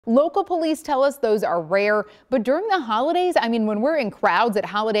Local police tell us those are rare, but during the holidays, when we're in crowds at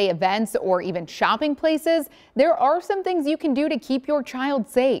holiday events or even shopping places, there are some things you can do to keep your child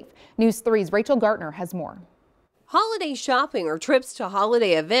safe. News 3's Rachel Gartner has more. Holiday shopping or trips to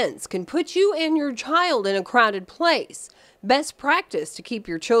holiday events can put you and your child in a crowded place. Best practice to keep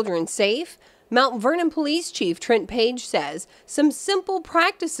your children safe? Mount Vernon Police Chief Trent Page says some simple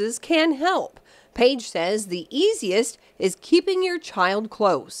practices can help. Page says the easiest is keeping your child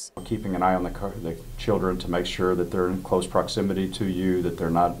close. Keeping an eye on the children to make sure that they're in close proximity to you, that they're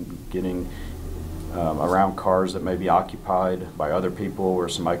not getting around cars that may be occupied by other people, or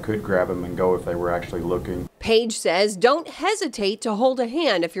somebody could grab them and go if they were actually looking. Page says don't hesitate to hold a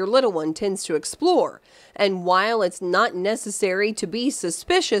hand if your little one tends to explore. And while it's not necessary to be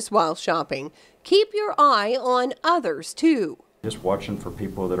suspicious while shopping, keep your eye on others too. Just watching for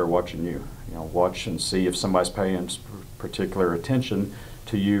people that are watching you. Watch and see if somebody's paying particular attention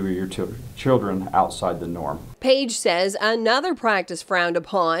to you or your children outside the norm. Page says another practice frowned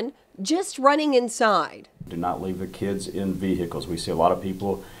upon, just running inside. Do not leave the kids in vehicles. We see a lot of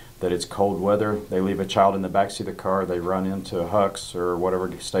people that it's cold weather. They leave a child in the backseat of the car. They run into Huck's or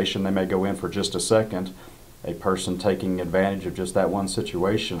whatever station they may go in for just a second. A person taking advantage of just that one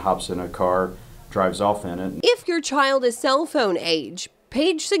situation hops in a car, drives off in it. If your child is cell phone age,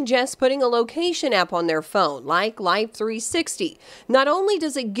 Page suggests putting a location app on their phone, like Life 360. Not only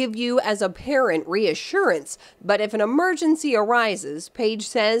does it give you as a parent reassurance, but if an emergency arises, Page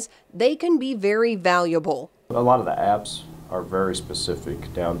says they can be very valuable. A lot of the apps are very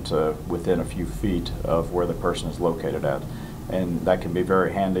specific, down to within a few feet of where the person is located at. And that can be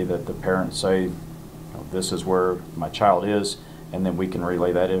very handy that the parents say, this is where my child is, and then we can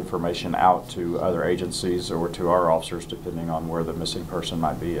relay that information out to other agencies or to our officers depending on where the missing person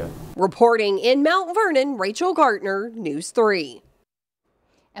might be at. Reporting in Mount Vernon, Rachel Gartner, News 3.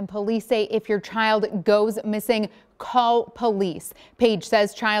 And police say if your child goes missing, call police. Page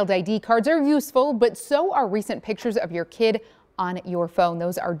says child ID cards are useful, but so are recent pictures of your kid on your phone.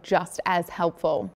 Those are just as helpful.